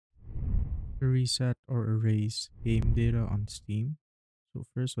to reset or erase game data on Steam. So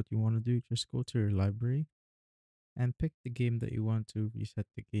first what you want to do, just go to your library and pick the game that you want to reset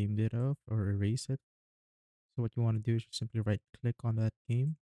the game data of or erase it. So what you want to do is just simply right click on that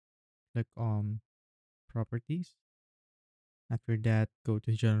game, click on properties. After that, go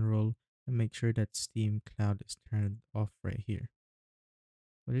to general and make sure that Steam Cloud is turned off right here.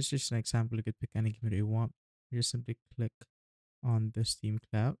 But it's just an example. You could pick any game that you want. You just simply click on the Steam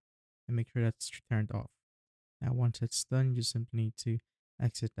Cloud and make sure that's turned off. Now, once it's done, you simply need to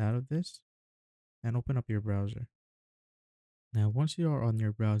exit out of this and open up your browser. Now, once you are on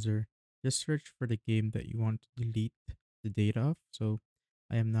your browser, just search for the game that you want to delete the data of. So,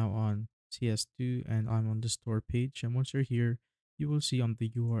 I am now on CS2 and I'm on the store page. And once you're here, you will see on the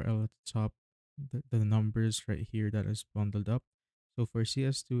URL at the top the numbers right here that is bundled up. So for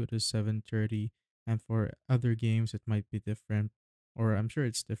CS2, it is 730, and for other games, it might be different, or I'm sure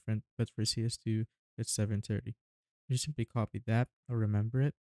it's different, but for CS2, it's 730. You simply copy that or remember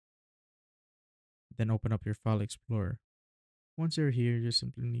it, then open up your file explorer. Once you're here, you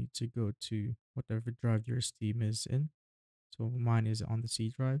simply need to go to whatever drive your Steam is in. So mine is on the C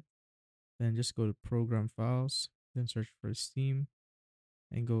drive. Then just go to program files, then search for Steam,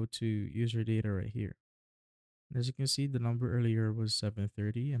 and go to user data right here. And as you can see, the number earlier was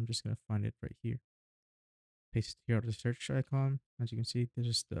 730. I'm just going to find it right here. Paste it here on the search icon. As you can see, this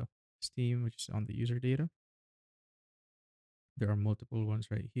is the Steam, which is on the user data. There are multiple ones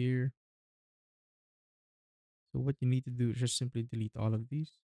right here. So what you need to do is just simply delete all of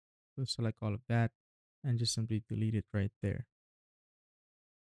these. So select all of that and just simply delete it right there.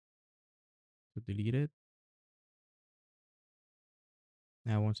 So delete it.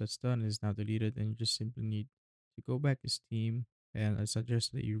 Now once that's done, it's now deleted, and you just simply need to go back to Steam, and I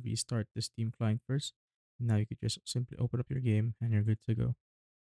suggest that you restart the Steam client first. Now you could just simply open up your game and you're good to go.